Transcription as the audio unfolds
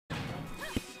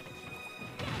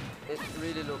it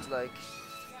really looks like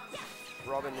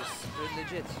Raaban is pretty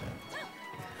legit.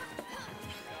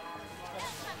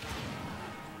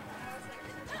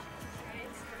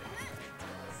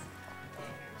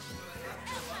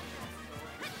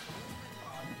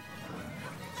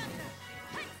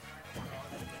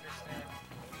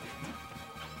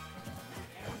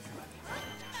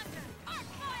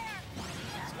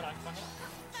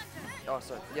 Oh,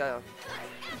 sorry. Yeah.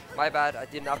 My bad. I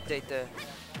didn't update the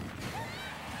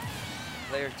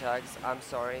player tags. I'm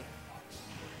sorry.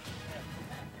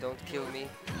 Don't kill me.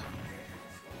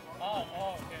 Oh,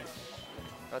 okay.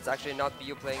 That's actually not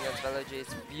BU playing against Bimonthly,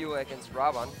 it's BU against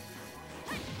Raaban.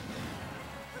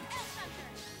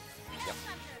 Yep.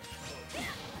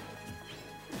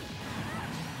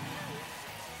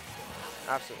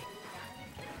 Absolutely.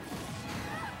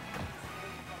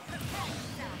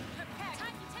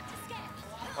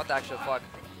 What the actual fuck?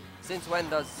 Since when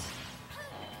does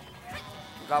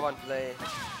Raaban play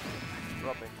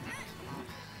Raaban?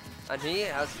 And he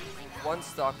has one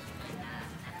stock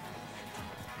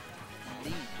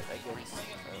lead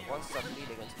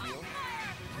against BU.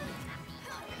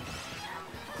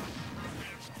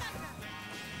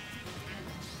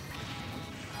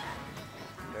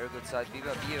 Very good side B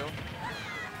by BU.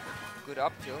 Good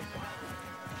up tilt.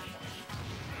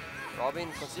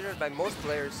 Raaban considered by most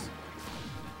players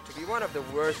to be one of the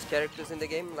worst characters in the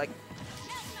game. Like,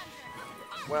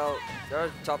 well, they're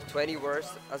top 20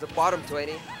 worst as a bottom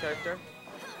 20 character.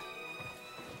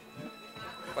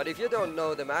 But if you don't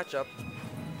know the matchup,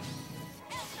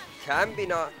 can be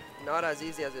not as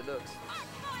easy as it looks.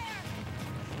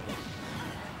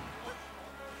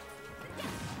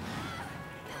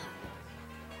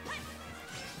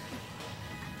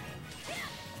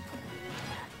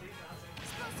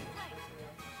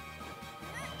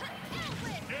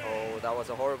 Oh, that was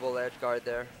a horrible edge guard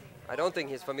there. I don't think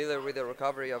he's familiar with the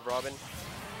recovery of Raaban,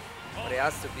 but he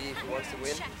has to be if he wants to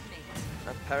win,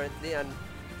 apparently. And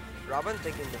Raaban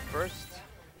taking the first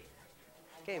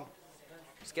game.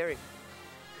 Scary.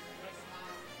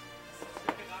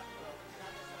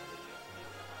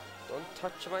 Don't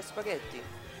touch my spaghetti.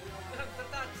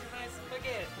 Don't touch my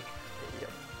spaghetti.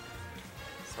 Yep.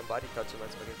 Somebody touching my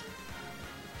spaghetti.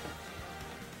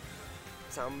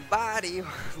 Somebody.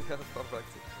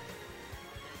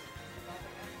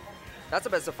 That's a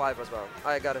best of 5 as well.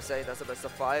 I gotta say, that's a best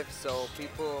of 5. So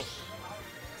people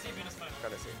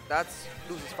gotta say that's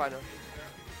losers final.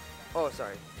 Oh,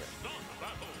 sorry. Yeah.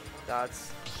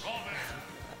 That's.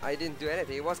 I didn't do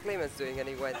anything. It was Clemens doing, and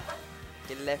he went.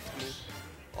 He left me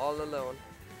all alone.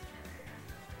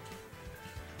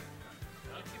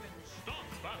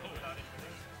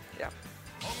 Yeah,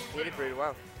 he did it pretty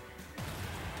well.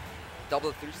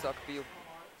 Double 3-stock view.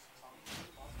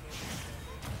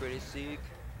 Pretty sick.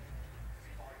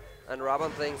 And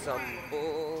Raaban playing some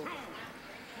bull.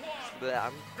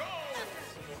 Blam.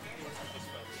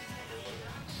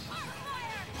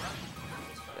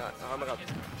 Ja, oh my god.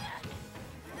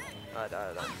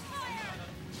 Där.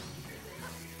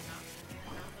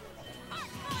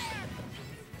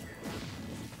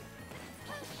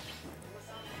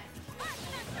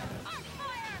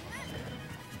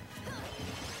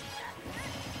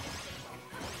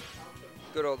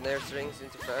 Good old nair strings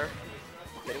into fair.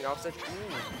 Getting offset.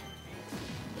 Ooh.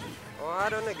 Oh, I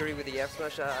don't agree with the F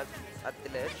smash at the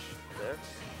ledge there.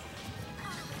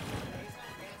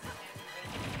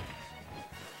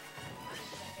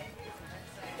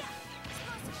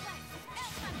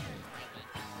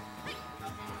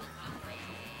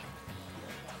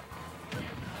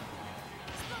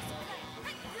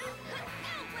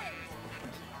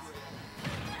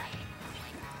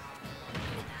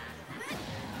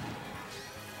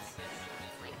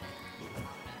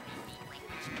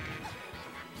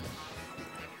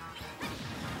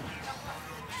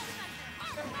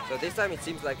 So this time it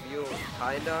seems like View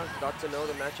kinda got to know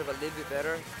the matchup a little bit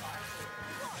better.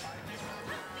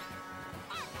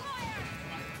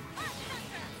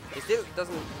 He still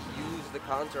doesn't use the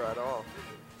counter at all.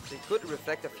 So it could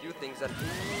reflect a few things, and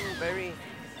very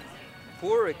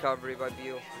poor recovery by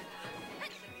View.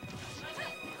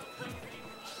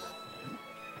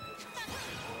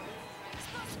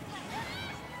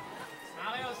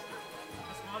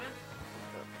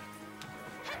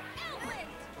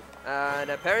 And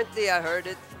apparently I heard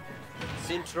it,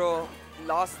 Sintro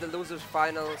lost the losers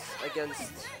finals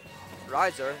against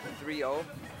Riser 3-0.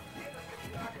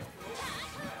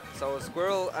 So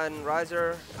Squirrel and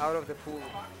Riser out of the pool.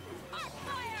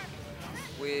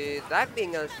 With that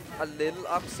being a little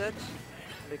upset,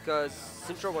 because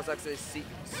Sintro was actually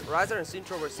Riser and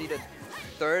Sintro were seated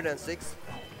 3rd and 6th,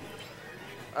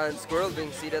 and Squirrel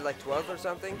being seated like 12th or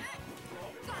something.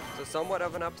 So somewhat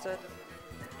of an upset.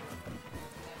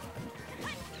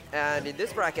 And in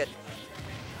this bracket,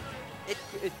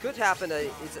 it could happen that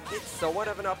it's somewhat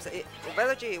of an upset.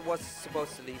 Velagy was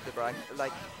supposed to leave the bracket,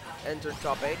 like enter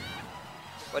top 8,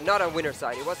 but not on winner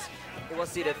side. It was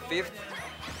seeded 5th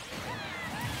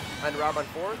and Raaban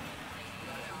 4th.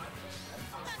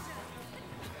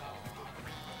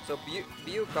 So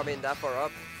Bu coming that far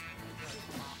up,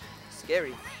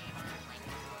 scary.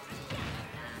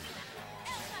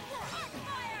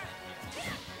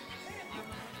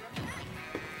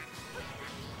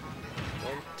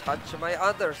 Don't touch my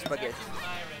other spaghetti.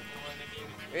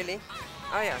 Really?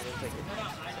 Oh yeah, I'll take it.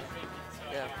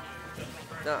 Yeah.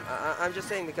 No, I'm just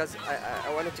saying because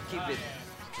I wanted to keep it.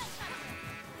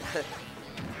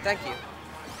 Thank you.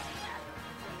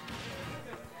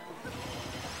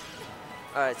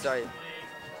 Alright, sorry.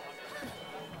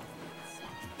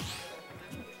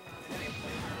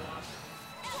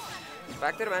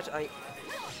 Back to the match.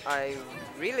 I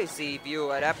really see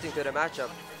Bu adapting to the matchup.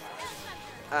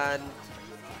 And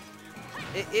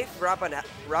if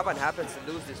Raaban happens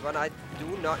to lose this one, I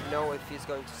do not know if he's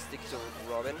going to stick to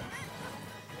Robin.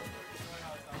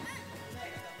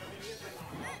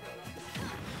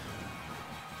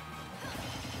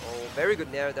 Oh, very good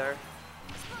nair there.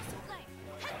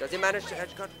 Does he manage to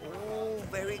edge cut? Oh,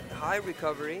 very high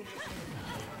recovery.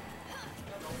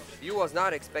 Bu was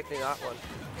not expecting that one.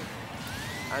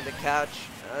 And the catch,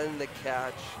 and the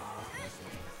catch.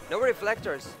 No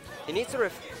reflectors. He needs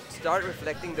to start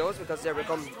reflecting those because they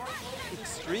become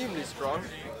extremely strong.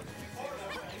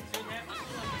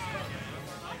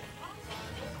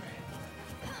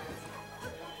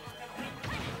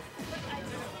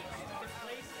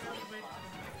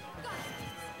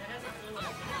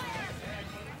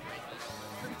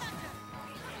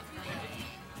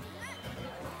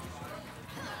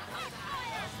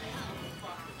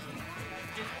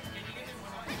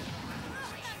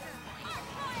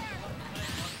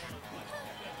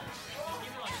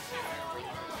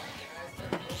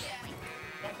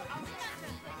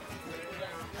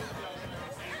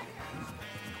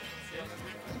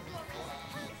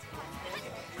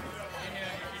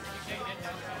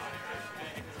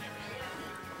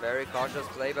 Very cautious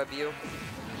play by Bu.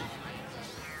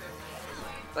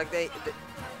 Like they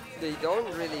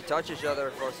don't really touch each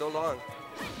other for so long.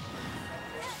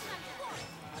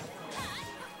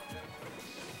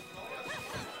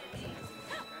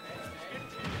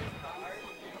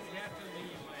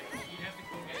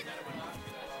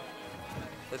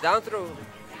 The down throw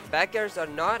back airs are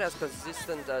not as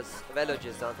consistent as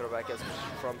Velagy's down throw back airs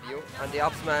from Bu. And the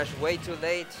up smash way too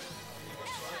late.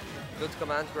 Good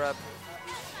command grab.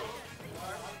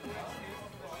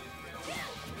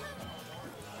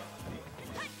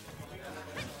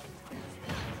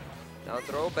 Down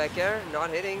throw, back air, not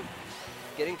hitting,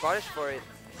 getting punished for it.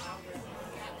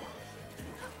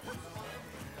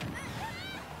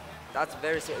 That's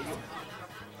very serious.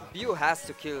 Bu has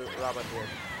to kill Raaban here.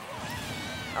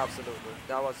 Absolutely.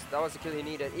 That was the kill he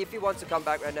needed. If he wants to come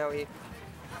back right now,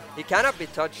 he cannot be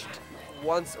touched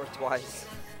once or twice.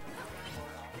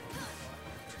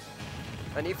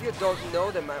 And if you don't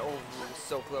know the oh,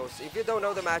 so close. If you don't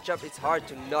know the matchup, it's hard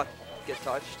to not get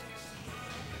touched.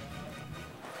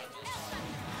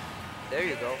 There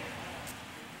you go.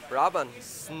 Raaban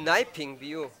sniping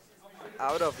Bu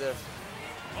out of the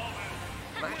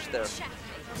match there.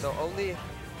 So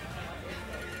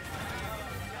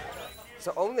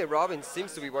only Robin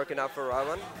seems to be working out for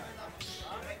Raaban.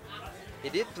 He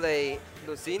did play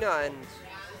Lucina and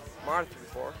Marth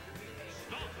before,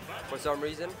 for some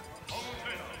reason.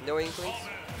 No inklings.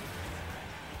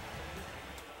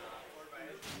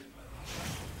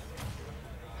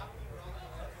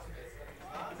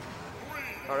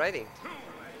 Alrighty.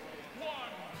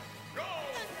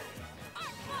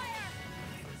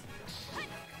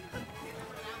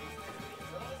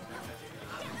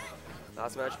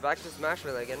 Last match, back to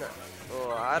Smashville again.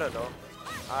 Oh, I don't know.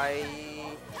 I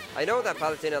know that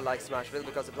Palutena likes Smashville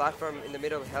because the platform in the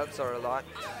middle helps her a lot,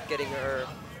 getting her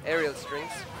aerial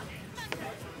strings.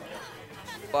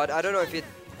 But I don't know if it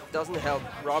doesn't help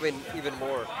Robin even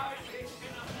more.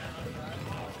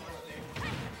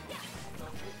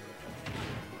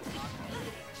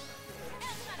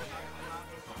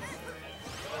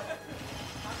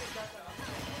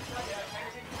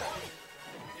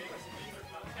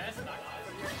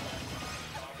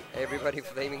 Everybody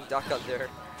flaming duck on there.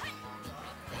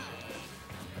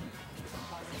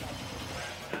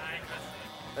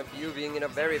 And Bu being in a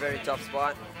very, very tough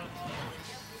spot.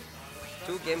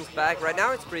 2 games back. Right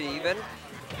now it's pretty even.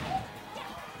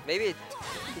 Maybe it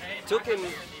took him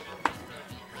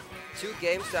 2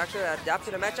 games to actually adapt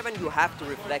to the matchup, and you have to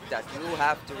reflect that. You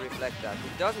have to reflect that. If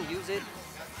he doesn't use it,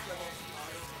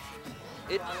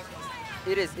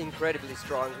 it is incredibly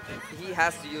strong. He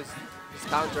has to use his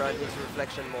counter and his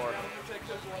reflection more.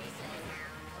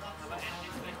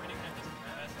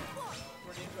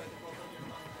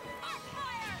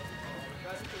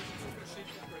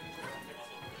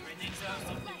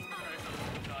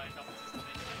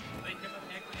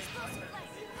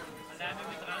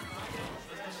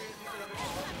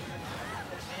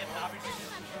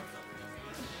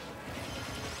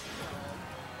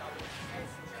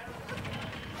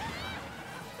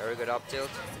 Very good up tilt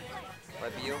by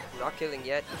BU. Not killing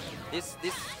yet. This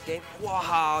game,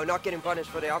 wow, not getting punished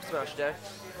for the up smash there.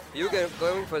 BU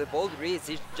going for the bold reads.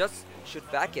 He just should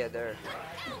back it there.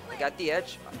 Got the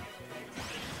edge.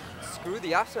 Screw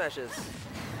the up smashes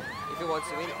if he wants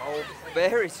to win. Oh,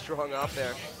 very strong up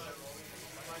there.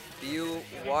 BU,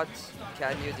 what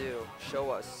can you do? Show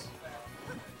us.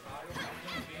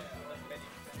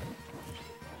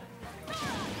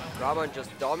 Raaban just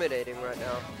dominating right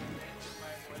now.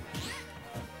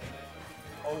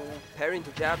 Oh, pairing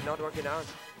to jab, not working out.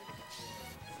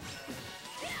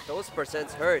 Those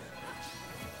percents hurt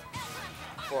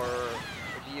for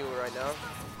BU right now.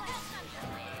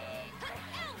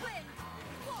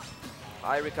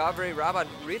 High recovery, Raaban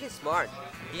really smart.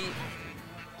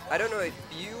 I don't know if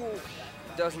BU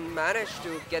doesn't manage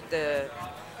to get the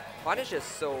punishes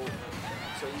so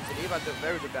easily, but a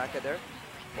very good backer there.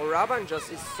 Or Raaban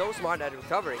just is so smart at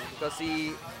recovering because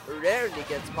he rarely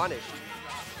gets punished.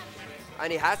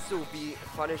 And he has to be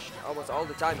punished almost all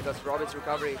the time because Robin's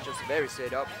recovery is just very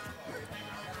straight up.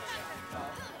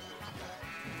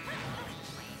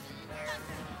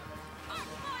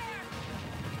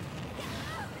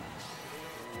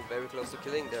 Ooh, very close to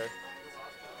killing there.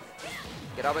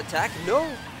 Get up attack? No!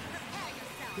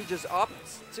 He just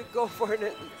opts to go for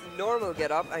a normal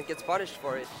get up and gets punished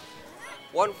for it.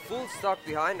 One full stock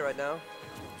behind right now.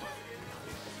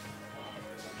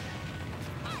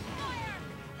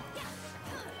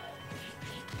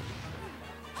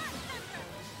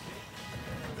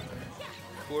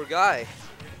 Poor guy.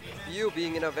 You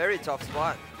being in a very tough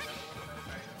spot.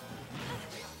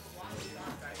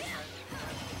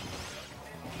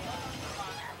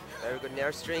 Very good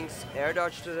nair strings. Air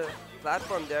dodge to the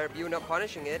platform there. BU not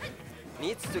punishing it.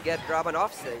 Needs to get Raaban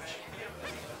off stage.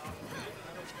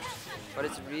 But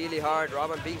it's really hard.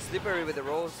 Raaban being slippery with the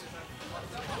rolls.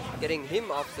 Getting him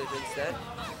off stage instead.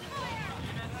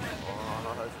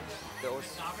 Oh,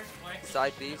 those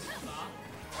side Bs.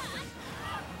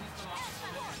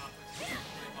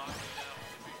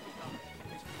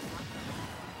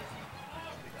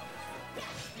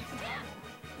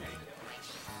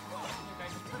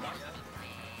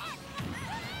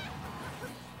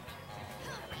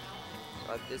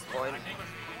 At this point,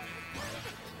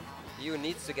 BU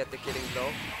needs to get the killing blow,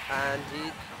 and he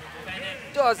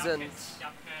doesn't.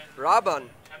 Raaban,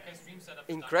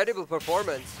 incredible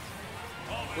performance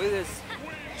with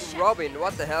his Robin.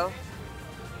 What the hell?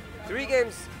 3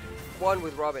 games won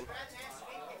with Robin.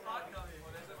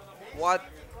 What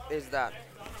is that?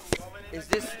 Is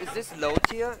this low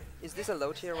tier? Is this a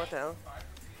low tier? What the hell?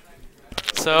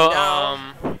 So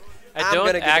I'm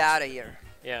gonna get out of here.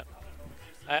 Yeah.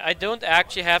 I don't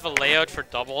actually have a layout for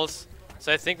doubles,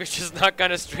 so I think we're just not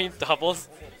gonna stream doubles.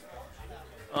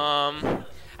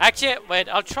 Actually, wait,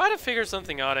 I'll try to figure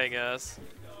something out, I guess.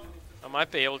 I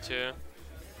might be able to,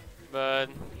 but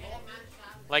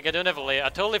like I don't have a layout. I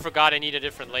totally forgot I need a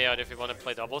different layout if we want to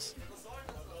play doubles.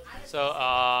 So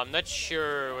I'm not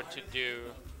sure what to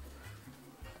do.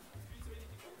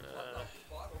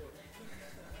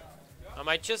 I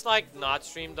might just like not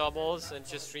stream doubles and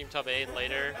just stream top 8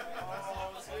 later,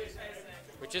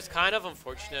 which is kind of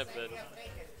unfortunate, but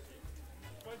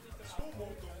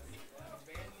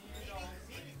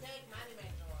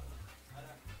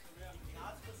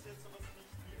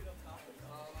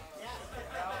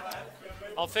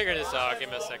I'll figure this out. Give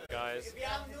me a sec, guys.